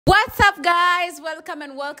What's up, guys? Welcome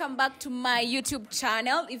and welcome back to my YouTube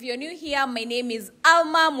channel. If you're new here, my name is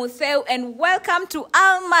Alma, Mutheu, and welcome to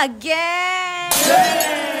Alma again.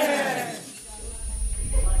 Yeah.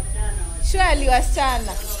 Surely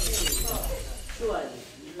wasichana.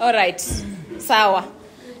 All right, sawa.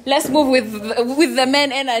 Let's move with the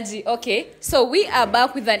men energy. Okay, so we are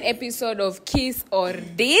back with an episode of Kiss or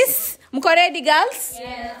This. Mko ready, girls?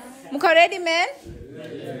 Yes. Mko ready, men?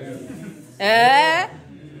 Yes.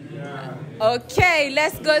 Okay,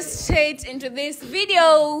 let's go straight into this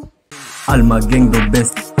video. Alma gang the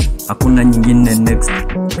best. Hakuna nyingine next.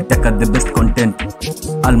 Kitaka the best content.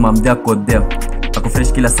 Alma mdako there. Ako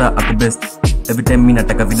fresh kila saa ako best. Every time mina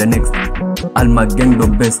nataka vida next. Alma gang the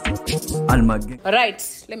best. Alma gang. All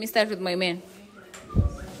right, let me start with my man.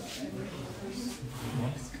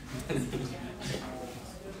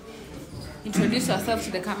 Introduce yourself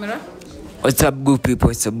to the camera. What's up, good people?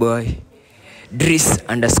 It's a boy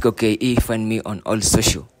Dris_KE. Find me on all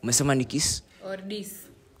social. Umesema ni Kiss or This?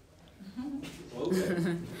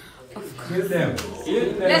 Of course.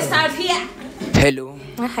 Let's start here. Hello.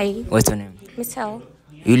 Hi. What's your name? Mutheu.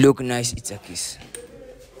 You look nice. It's a Kiss.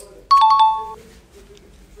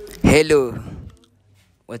 Hello.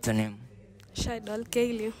 What's your name?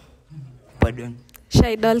 Kaylee. Pardon?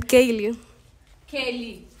 Kaylee.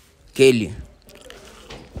 Kelly.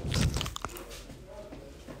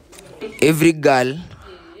 Every girl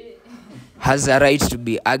has a right to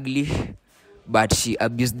be ugly, but she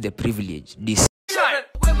abused the privilege. This.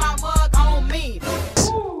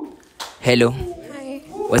 Hello. Hi.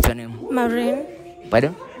 What's your name? Maureen.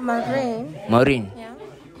 Pardon? Maureen. Yeah.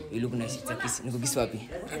 You look nice. It's a Kiss. Niko Kiss wapi?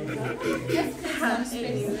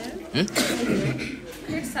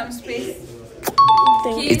 Create some space.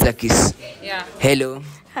 It's a Kiss. Yeah. Hello.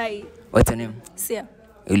 Hi. What's your name? Sia.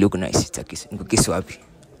 You look nice. It's a Kiss. Niko Kiss wapi?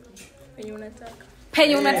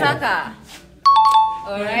 Penye unataka.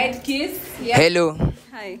 All right, Kiss. Yeah. Hello.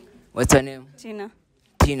 Hi. What's your name? Tina.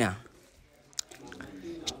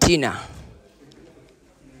 Tina.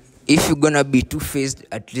 If you're gonna be two-faced,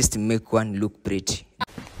 at least make one look pretty.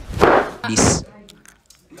 This.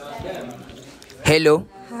 Hello.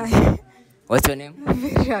 Hi. What's your name?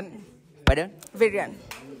 Verian. Pardon? Verian.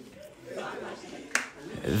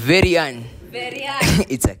 Verian.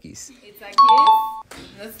 It's a Kiss. It's a Kiss.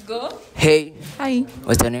 Let's go. Hey. Hi.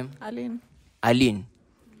 What's your name? Aline.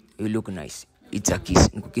 You look nice. It's a Kiss.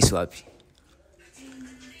 Niko Kiss wapi?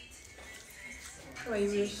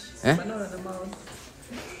 Eh?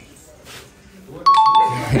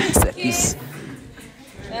 It's a Kiss.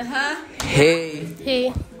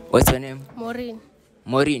 Hey. What's your name?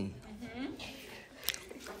 Maureen.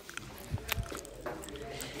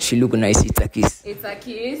 She look nice. It's a Kiss. It's a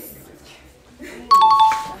Kiss.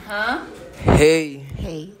 Hey.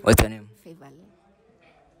 What's your name?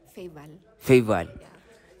 Favour. Yeah.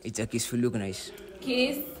 It's a Kiss. You look nice.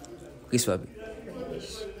 Kiss. Kiss wapi?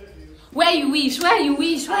 Where you wish. Kiss where you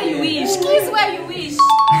wish. Let's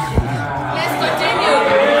continue.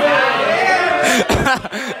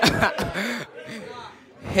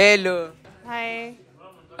 Hello. Hi.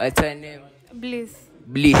 What's your name?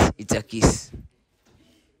 Bliss. It's a Kiss.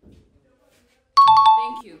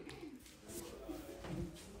 Thank you.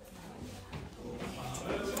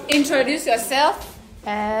 Introduce yourself.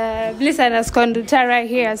 Bliss_Nduta right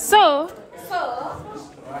here. So.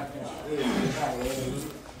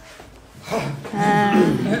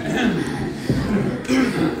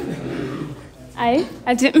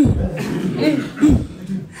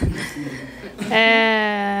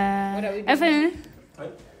 What are we doing?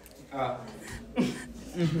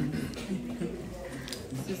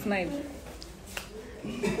 Smile.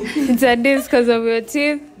 It's a This because of your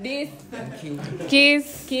teeth. This.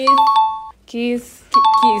 Kiss. Kiss.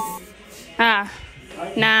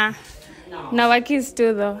 Now I kiss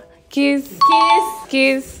too though. Kiss.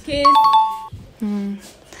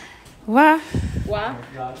 Wow.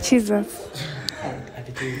 Jesus.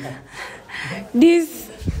 This.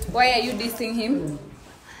 Why are you dissing him?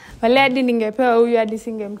 Wale hadi ningepewa huyu hadi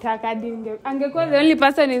singemtaka angekuwa the only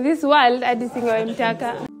person in this world hadi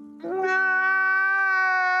singemtaka.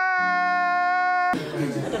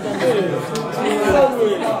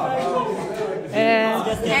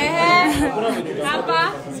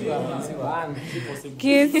 Hapa.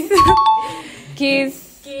 Kiss.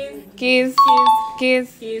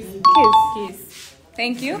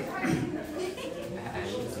 Thank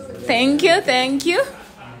you.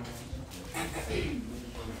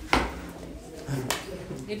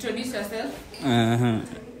 Introduce yourself.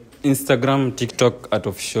 Instagram, TikTok at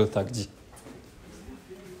official Thagji.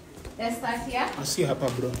 Let's start here. See hapa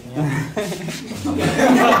bro.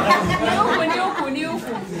 New.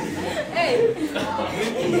 Hey.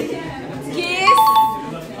 Kiss.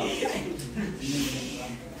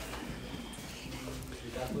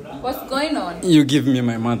 What's going on? You give me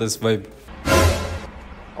my mother's vibe.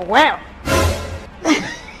 Wow.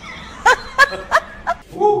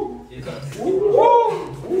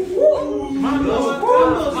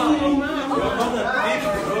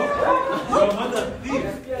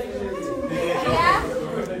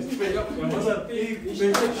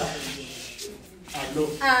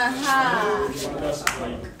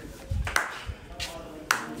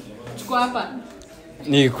 Chukua hapa.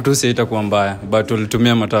 Ni kutusi itakuwa mbaya, but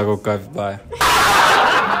ulitumia matako kwa vibaya.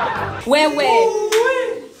 Wewe.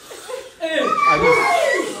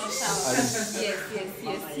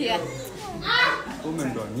 Yes.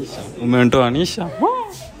 Umendoanisha.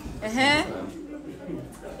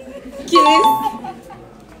 Kiss.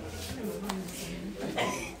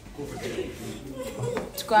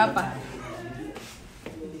 Chukua hapa.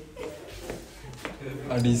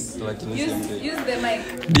 This lakini Use the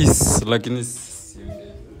mic. this lakini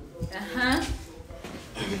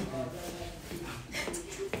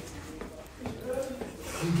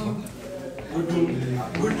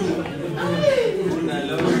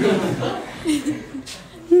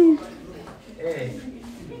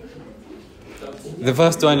The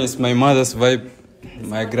first one is my mother's vibe,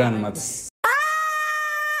 my grandmother's.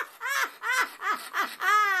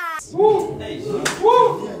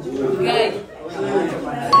 Guys.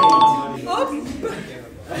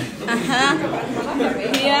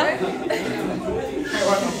 Here.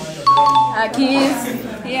 A kiss.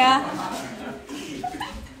 Here.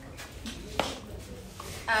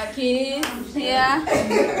 A kiss. Here.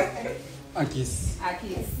 A kiss. A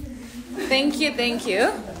kiss. Thank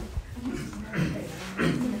you.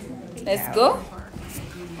 Let's go.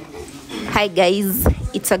 Hi guys,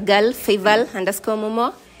 it's a girl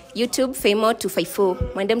Faival_Momo, YouTube Famo254.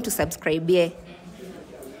 Mwende to subscribe here.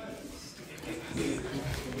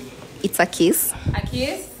 It's a kiss. A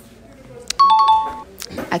kiss.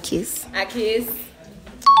 A kiss. A kiss.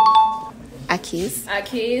 A kiss. A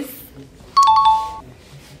kiss.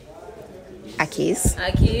 A kiss. A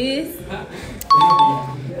kiss.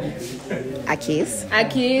 A kiss. A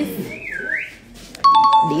kiss.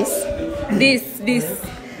 This.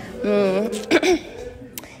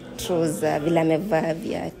 Trouser vile amevaa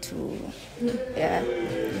viatu. Yeah.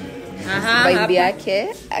 Aha. Vibe yake.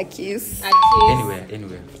 A kiss. A kiss.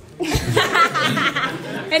 Anywhere.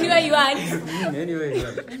 Anywhere you want. Anywhere you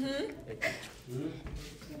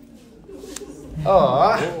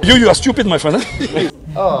want. You are stupid, my friend.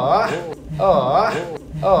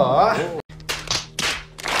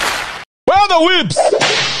 Where are the whips?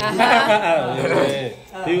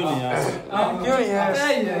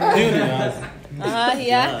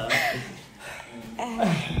 Here.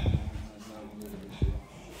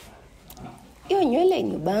 Yo nywele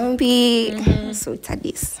ni bambi. So it's a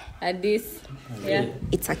this. A this. Yeah.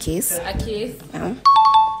 It's a kiss. A kiss.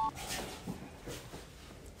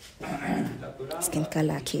 Skin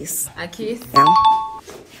color kiss. A kiss. Yeah.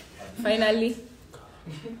 Finally.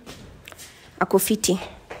 Ako fiti.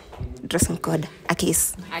 Dressing code. A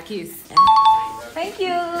kiss. A kiss. Thank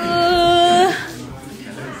you.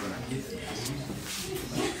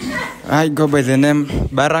 I go by the name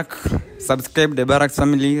Barak. Subscribe the Barak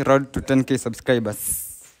family. Road to 10k subscribers.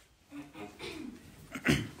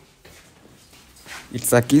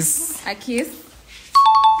 It's a kiss. A kiss.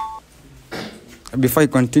 Before I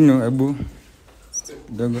continue, Abu,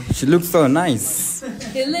 she looks so nice.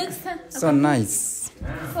 It looks So nice.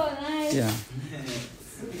 so nice. Yeah.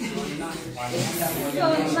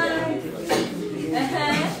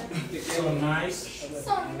 So nice.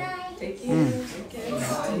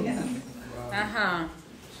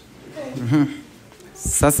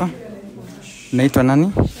 Sasa naitwa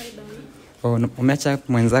nani? Oh, umeacha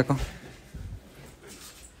mwenzako?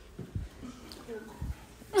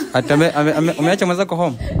 Umeacha mwenzako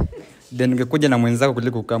home? Then ungekuja na mwenzako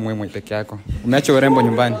kuliko kukaa mwe peke yako. Umeacha urembo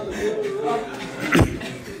nyumbani.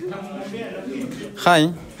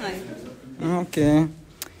 Hi. Okay.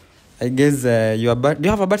 I guess do you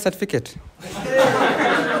have a birth certificate?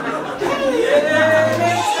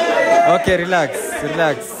 Okay, relax.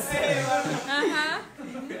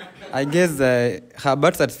 I guess her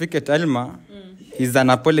birth certificate, Alma, is an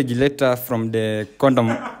apology letter from the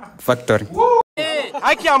condom factory.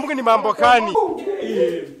 Haki ya Mungu ni mambo gani?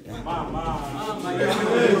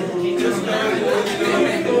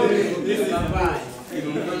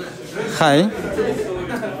 Hi.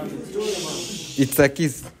 It's a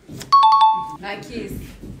kiss. A kiss.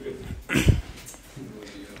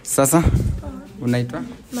 Sasa, unaitwa?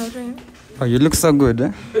 Oh, you look so good,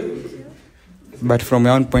 eh? but from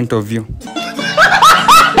your own point of view.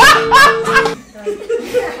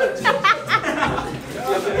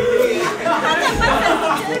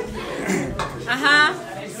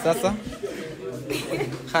 Sasa?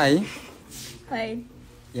 Hi. Hi.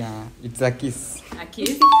 Yeah, it's a kiss. A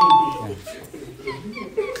kiss?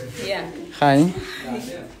 Yeah. Hi.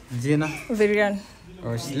 Gina. Virian.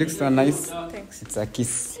 Oh, she looks so nice. Thanks. It's a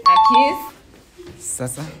kiss. A kiss?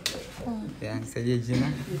 Sasa? Yeah, say Gina.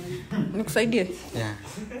 Nikusaidie? Yeah.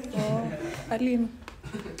 Aline.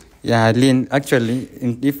 Yeah, Aline, actually,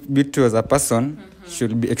 if beauty was a person, she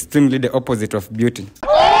would be extremely the opposite of beauty.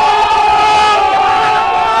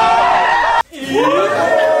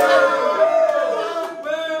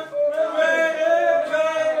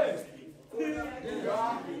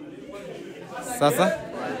 Sasa?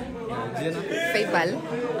 Fable.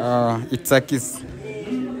 It's a kiss.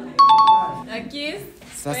 A kiss?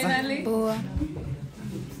 Sasa? Finally?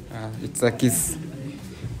 It's a kiss.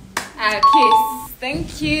 A kiss.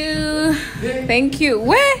 Thank you. Thank you.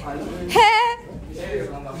 Where? Hey.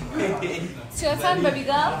 It's your turn, baby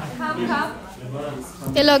girl. Come.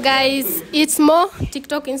 Hello guys, it's Mo,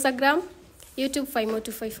 TikTok, Instagram, YouTube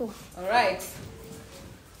 5more254. All right.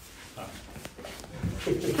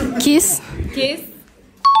 Kiss, Kiss.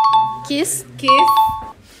 kiss, Kiss.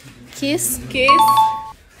 kiss, Kiss.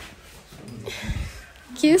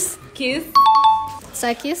 kiss, Kiss.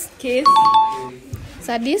 sakis, Kiss.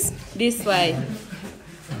 sadis, This way.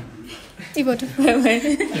 hivyo tu.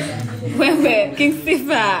 Wewe. King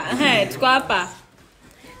Sifa. Hey, tuko hapa.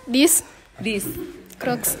 This, This.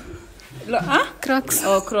 Crocs, Crocs.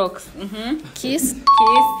 Oh, Crocs. Mm-hmm. kiss,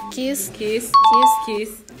 Kiss. kiss, Kiss. kiss, Kiss.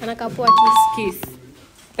 anakapua kiss. Kiss.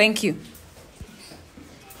 Thank you.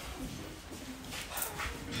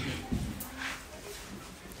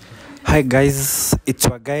 Hi guys, it's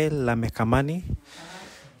your guy Lamekamani.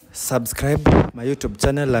 Subscribe my YouTube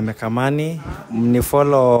channel Lamekamani.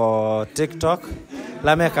 Follow TikTok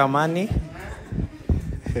Lamekamani.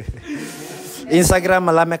 Instagram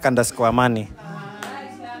Lamek_Mani.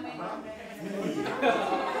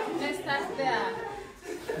 Let's start there.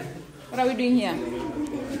 What are we doing here?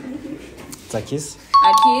 It's a kiss.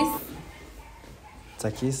 A kiss. It's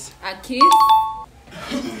a kiss. A kiss.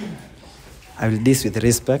 I will do this with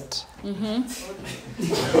respect. Mm-hmm.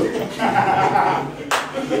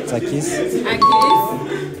 It's a kiss. A kiss.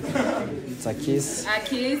 It's a kiss. A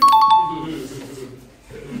kiss.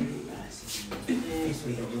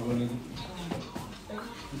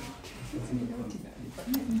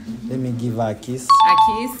 Let me give her a kiss. A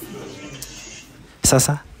kiss.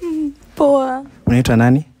 Sasa, Poa. unaitwa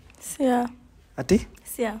nani? Sia. Ati?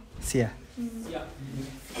 Sia. Sia.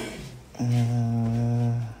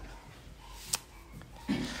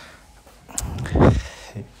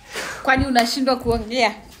 Kwani unashindwa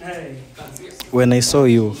kuongea? When I saw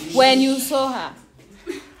you, When you saw her.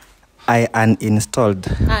 I uninstalled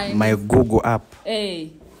my Google app Hey.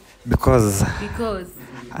 because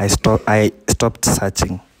I stopped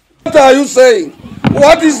searching. What are you saying?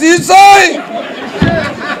 What is he saying?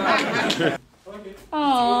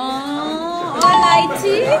 Oh,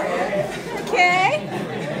 alrighty. Okay.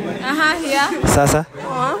 Here. Sasa,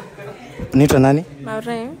 unaitwa nani?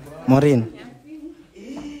 Maureen. Maureen.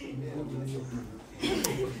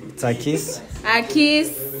 It's a kiss. A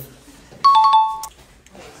kiss.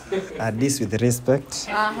 This with respect.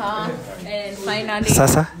 And finally.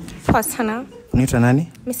 Sasa, Fasana. unaitwa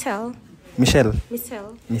nani? Michelle. Michelle.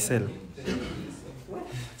 Michelle. Michelle.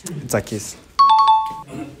 It's a kiss.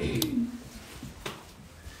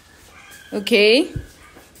 Okay.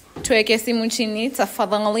 Tuweke simu chini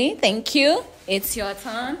tafadhali. Thank you. It's your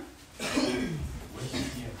turn.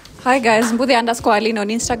 Hi guys, Mutheu_Aline on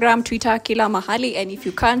Instagram, Twitter, kila mahali. And if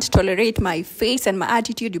you can't tolerate my face and my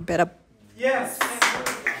attitude, you better... Yes.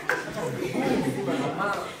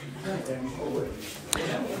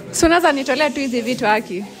 So unaweza nitolea tu hizi vitu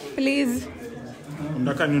haki. Please.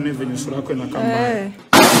 Unataka nione venye sura yako inakaa mbaya.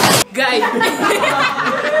 Guy.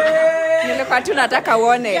 Nilikuwa tu nataka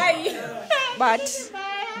uone.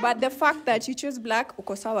 But the fact that you choose black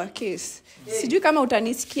uko sawa case. Sijui kama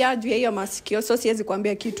utanisikia juu ya hiyo masikio, so siwezi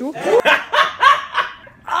kuambia kitu.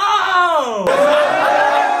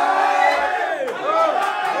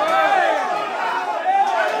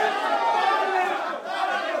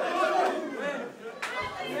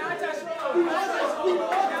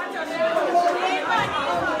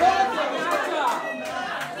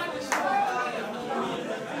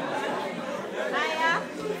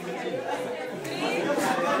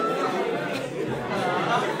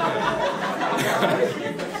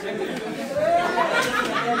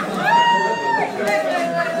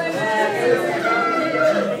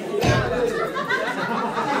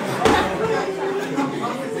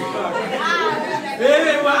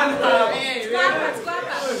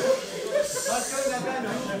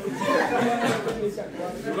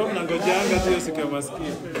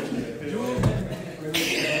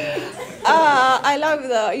 I love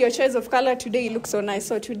your choice of color today. You look so nice.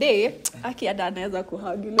 So today, Aki adanaweza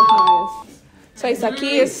kuhug. You look nice. So it's a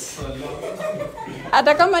kiss.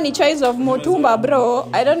 Hata kama ni choice of Mutumba, bro.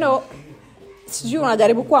 I don't know. Sijui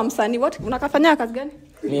unajaribu kuwa msanii. What? Unakafanya kazi gani?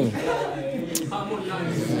 Mimi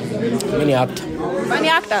ni actor. Funny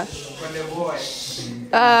actor.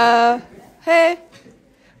 Hey,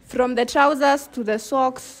 from the trousers to the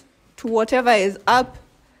socks to whatever is up.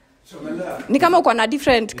 Ni kama uko na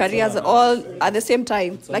different careers all at the same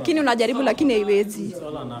time. Lakini unajaribu lakini haiwezi.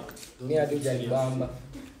 Mimi hadi hujanibamba.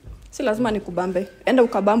 Si lazima nikubambe. Enda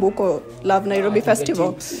ukabambe huko Love Nairobi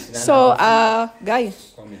Festival. So, guy.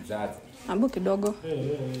 Ambu kidogo.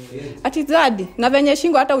 Ati Zadi, na venye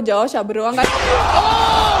shingo hata hujaosha bro.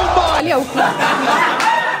 Angalia huko.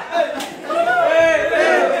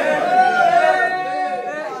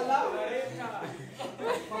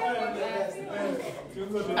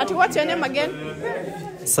 Ati what's your name again?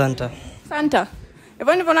 Santa. Santa.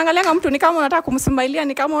 Hivyo ndivyo unaangalia mtu ni kama unataka kumsmailia,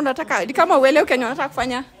 ni kama uelewe Kenya unataka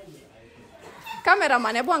kufanya.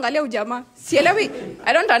 Cameraman, hebu angalia ujamaa. Sielewi.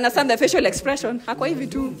 I don't understand the facial expression. Hako hivi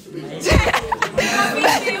tu.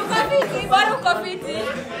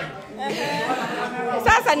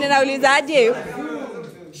 Sasa ninaulizaje?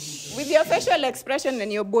 With your facial expression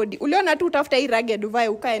and your body. Uliona tu utafuta hii ragged uvae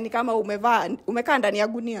ukae ni kama umekaa ndani ya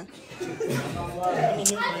gunia.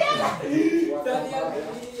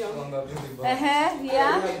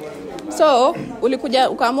 Yeah. So, ulikuja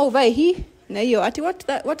ukaamua uvae hii na hiyo. Ati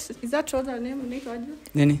what is that trouser name? Unaitwaje?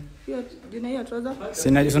 Nini? Hiyo hiyo trouser?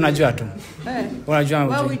 Unajua tu.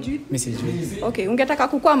 Unajua mimi sijui. Okay, ungetaka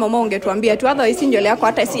kukua mama ungetuambia tu otherwise nywele yako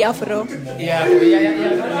hata si afro. Yeah.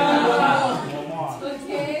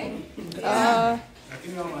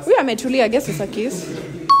 We ametulia, I guess it's a kiss.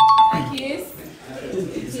 A kiss.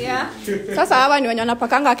 Yeah. Sasa hawa ni wenye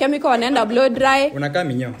wanapakanga chemical wanaenda blow dry. Unakaa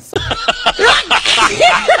minyo.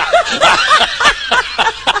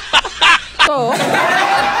 So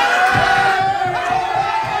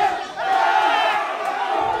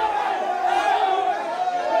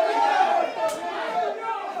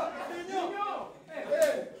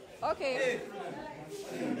okay.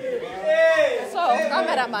 So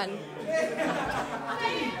cameraman.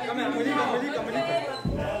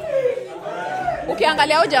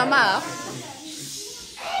 Ukiangalia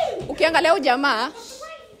ujamaa,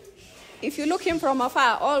 if you look him from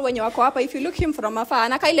afar, all when you wako hapa, if you look him from afar,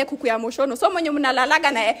 anaka ile kuku ya moshono. So mwenye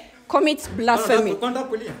mnalalaga na commits blasphemy.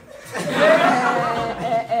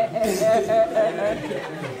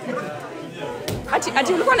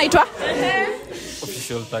 Ati ulikuwa unaitwa?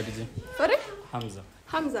 Official packaging. Sorry?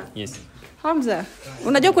 Hamza. Yes. Hamza.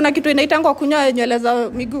 Unajua kuna kitu inaitangwa kunyoa nywele za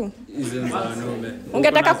miguu? Hizo za wanaume.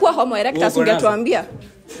 Ungetaka kuwa homo erectus ungetuambia.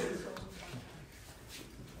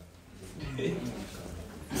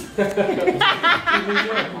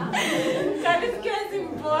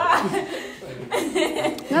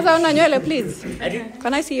 Naza una nywele please.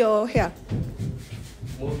 Can I see your hair?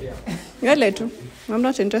 Nywele tu. I'm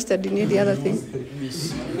not interested in any other thing.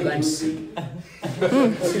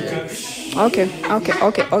 Okay.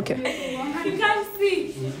 You can't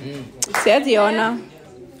see. Siwezi ona.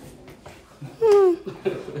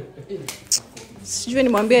 Sijui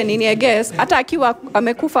nimwambie nini, I guess. Hata akiwa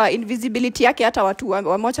amekufa invisibility yake hata watu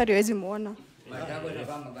wa mochari hawezi muona.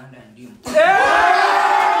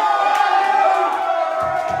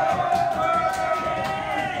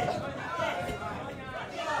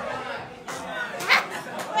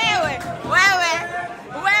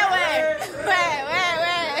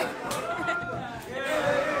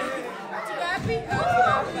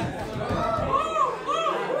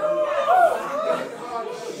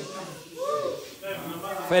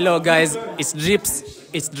 Hello guys, it's drips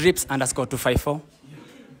 _254.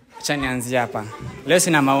 Acha nianzie hapa. Leo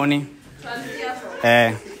sina maoni.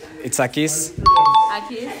 It's a kiss. A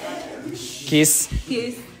kiss. Kiss.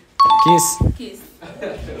 Kiss. Kiss. Kiss.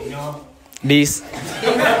 This.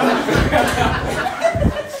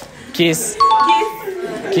 Kiss.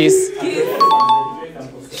 Kiss.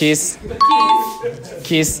 Kiss.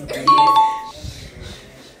 Kiss.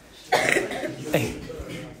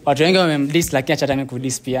 Watu wengi wamemdiss lakini acha tame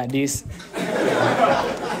kudiss pia this.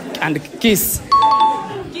 And kiss.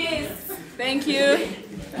 Kiss. Thank you.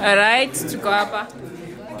 All right, tuko hapa.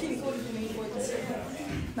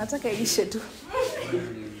 Nataka iishe tu.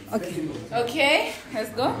 Okay,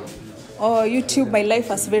 let's go. Oh, YouTube, my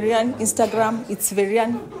life as Verian. Instagram, it's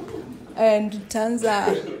Verian. And Tanza.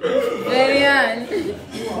 Verian.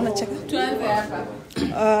 Unacheka? Tuanze hapa.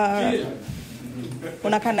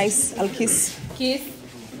 Unaka nice. I'll kiss. Kiss.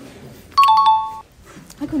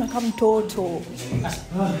 Haki unakaa mtoto.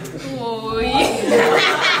 Oi.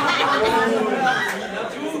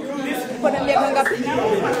 Kuna miaka ngapi?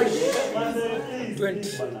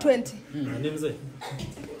 20. Ni mzee.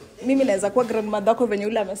 Mimi naweza kuwa grandmother yako venye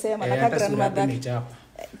yule amesema nakaa grandmother.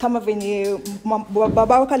 Kama venye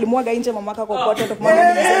baba wako alimwaga nje mama yako kwa watoto kwa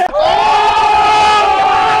maana mimi mzee.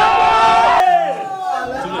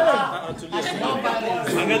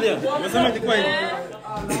 Angalia, unasema ilikuwa hivi.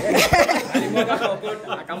 Alimwaga kwa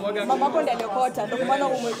okota, akamwaga. Mama yako ndiye aliokota, ndio maana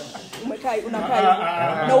umekaa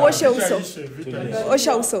unakaa. Na uoshe uso.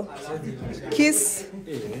 Osha uso. Kiss.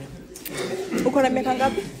 Uko na miaka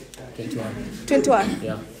ngapi? 21.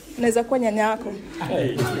 Yeah. Naweza kuwa nyanya yako.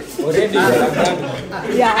 Already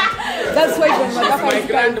Yeah. That's why when my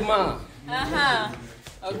grandma. Aha.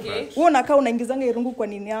 Okay. Wewe unakaa unaingizanga irungu kwa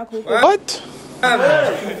nini yako huko? What?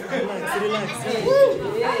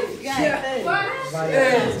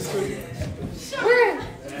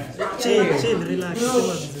 Chill, relax.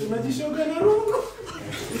 Unajishoga na rungu.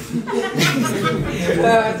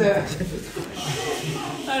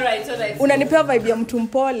 Alright. Unanipea vibe ya mtu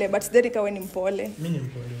mpole but then ikawe ni mpole. Mimi ni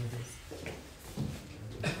mpole.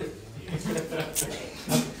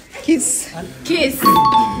 Kiss.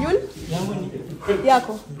 Yul? Yangu ni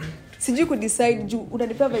Yako. Sijui ku decide juu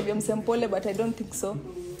unanipea vibe ya msempole but I don't think so.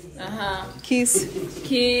 Aha. Kiss.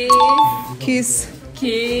 Kiss.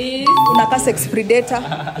 Unakaa sex predator.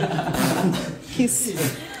 Kiss.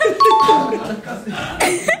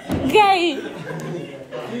 Guy.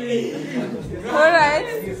 Alright.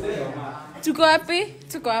 Tuko wapi?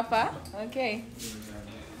 Tuko hapa. Okay.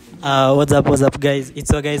 What's up guys?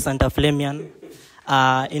 It's your guy Santa Flemian.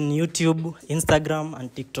 In YouTube, Instagram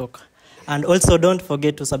and TikTok. And also don't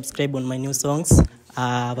forget to subscribe on my new songs.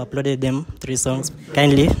 I've uploaded them 3 songs.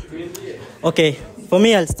 Kindly. Okay, for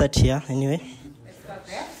me I'll start here anyway.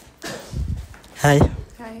 Hi.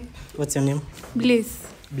 What's your name? Bliss.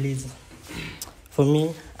 For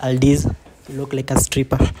me, Aldiz, you look like a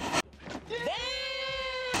stripper.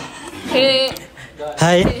 Hey.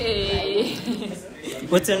 Hi. Hey.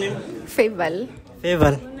 What's your name? Favor.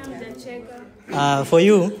 For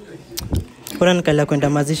you, kuna nikala kwenda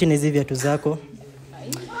mazishi ni hizi viatu zako.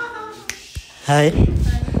 Hi.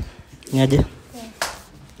 Niaje?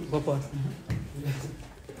 Popo.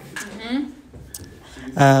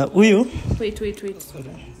 Huyu. Wait.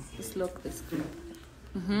 Just lock the screen.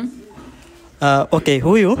 Okay,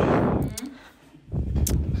 huyu.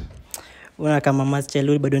 Una kama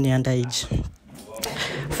maschelu bado ni underage.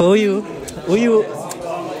 For huyu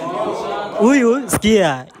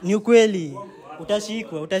sikia, ni ukweli.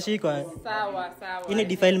 Utashikwa. Sawa. Ini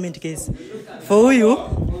defilement case. For huyu,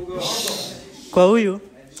 kwa huyu,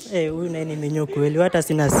 huyu naye ni menyo kweli, hata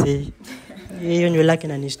sina say. Hiyo nywele yake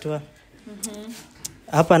inanishtua.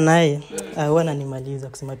 Hapa naye huwa ananimaliza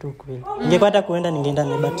kusema tu kweli. Ningekuwa hata kuenda ningeenda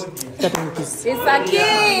naye but hata nikiss. It's a kiss.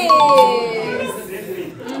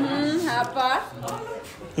 Hapa.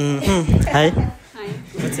 Hi.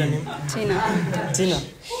 What's your name? Tina.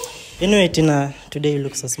 Anyway, Tina, today you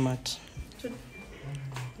look so smart.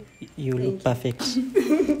 You look perfect.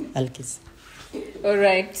 I'll kiss. All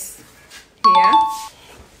right. Here.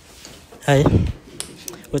 Hi.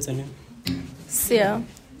 What's your name? Sia.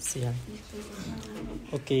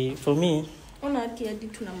 Okay, for me. Ona hadi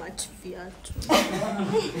tuna match viatu.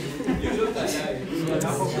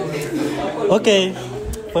 Okay,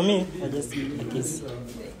 for me, I just a kiss.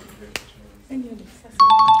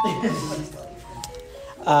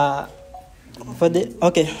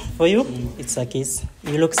 For you, it's a kiss.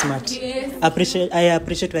 You look smart. Yes. I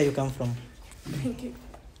appreciate where you come from. Thank you.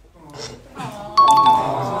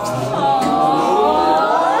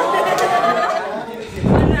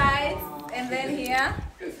 Alright. And then here.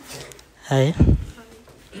 Hi.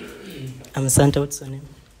 I'm Santa. What's your name?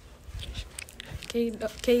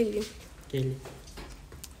 Kaylee. Kelly.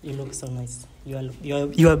 You look so nice. You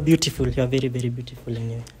are beautiful. You are very, very beautiful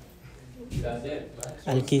anyway.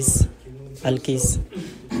 I'll kiss.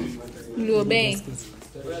 Luobe.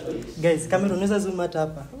 Guys, camera unaweza zoom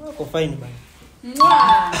hapa. Uko fine bana.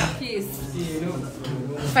 Mwah. Kiss.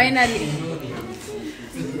 Finally.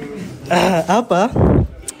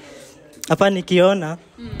 Hapa nikiona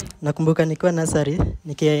nakumbuka nikiwa nursery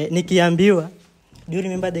nikiambiwa do you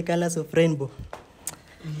remember the colors of rainbow?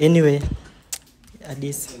 Anyway,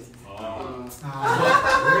 this.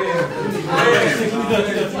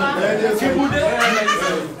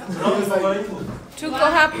 Tuko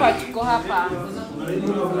hapa.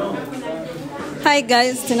 Hi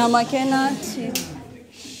guys, Tina Makena.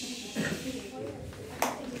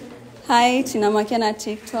 Hi, Tina Makena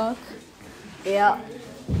TikTok. Yeah.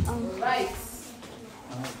 Right.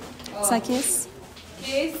 It's a kiss.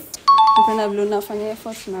 Kiss. Napenda vile unafanya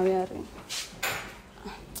effort na wearing.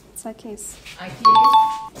 It's a kiss. A kiss.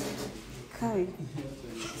 Kai.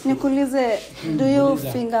 Nikuulize, do you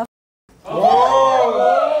finger?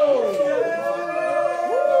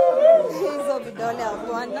 Hizo vidole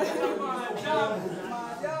hapana.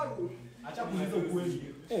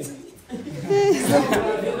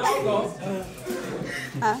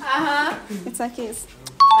 It's a kiss.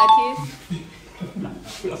 A kiss.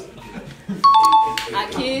 A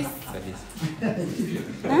kiss.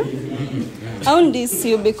 Huh? I won't diss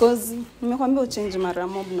you because nimekwambia uchange mara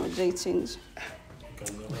mob na ujai change.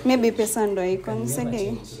 Maybe pesa ndo iko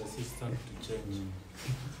nisaidie.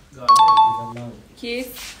 Kiss.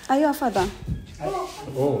 Are you a father?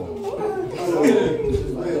 Oh.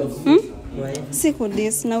 Why? Siku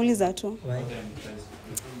this nauliza tu. Why?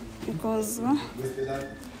 Because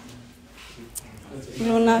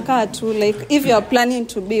unakaa tu like if you are planning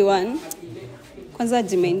to be one kwanza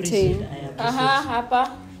maintain.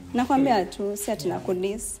 Hapa. Nakwambia tu si ati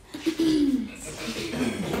nakudis.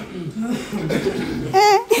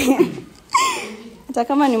 Hata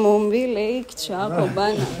kama ni muumbile hii kichwa yako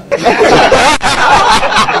bana.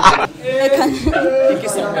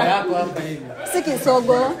 Kisogo yako hapa hivi. Si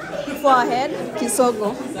kisogo, forehead,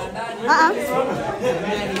 kisogo.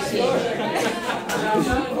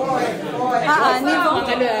 Nivo.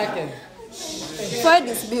 Angalia yake. Forehead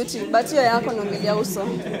is beauty, but hiyo yako naongelea uso.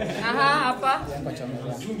 Hapa.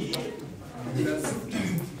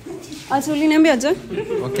 Ati uliniambia je?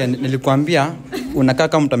 Okay, nilikwambia unakaa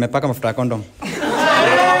kama mtu amepaka mafuta ya condom.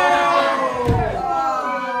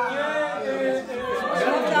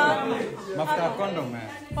 Mafuta ya condom.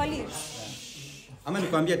 Police. Ama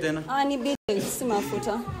nikwambie tena? Ni BJ si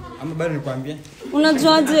mafuta. Ama bado nikwambie?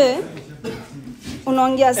 Unajuaje?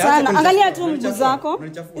 Unaongea sana. Angalia tu mguu zako.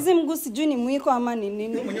 Hizi mguu sijui ni mwiko ama ni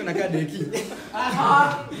nini. Mwenyewe unakaa deki.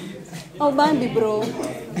 Au bambi bro.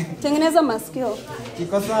 Tengeneza masikio.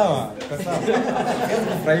 Kiko sawa, kiko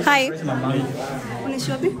sawa. Hi.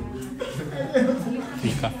 Unishobi?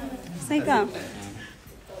 Fika. Saika.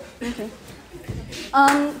 Okay.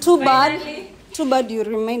 Too bad you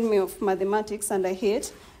remind me of mathematics and I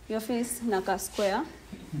hate your face naka square.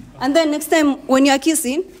 And then next time when you are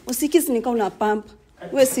kissing, usikiss nika una pump.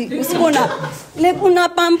 Wewe usikona like una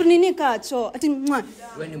pump nini kacho. Ati mwa.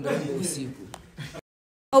 Wewe ni mrembo usiku.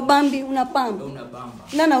 Au bambi una pump. Una bamba.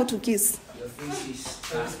 Learn how to kiss. Your face is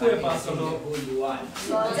only one.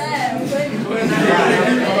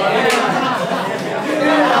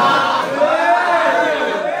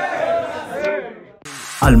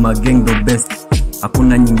 Alma gang the best,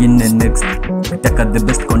 hakuna nyingine next. Nataka the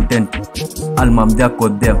best content. Alma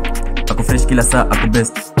Mutheu there, ako fresh kila saa, ako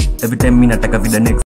best. Every time mimi nataka vida next.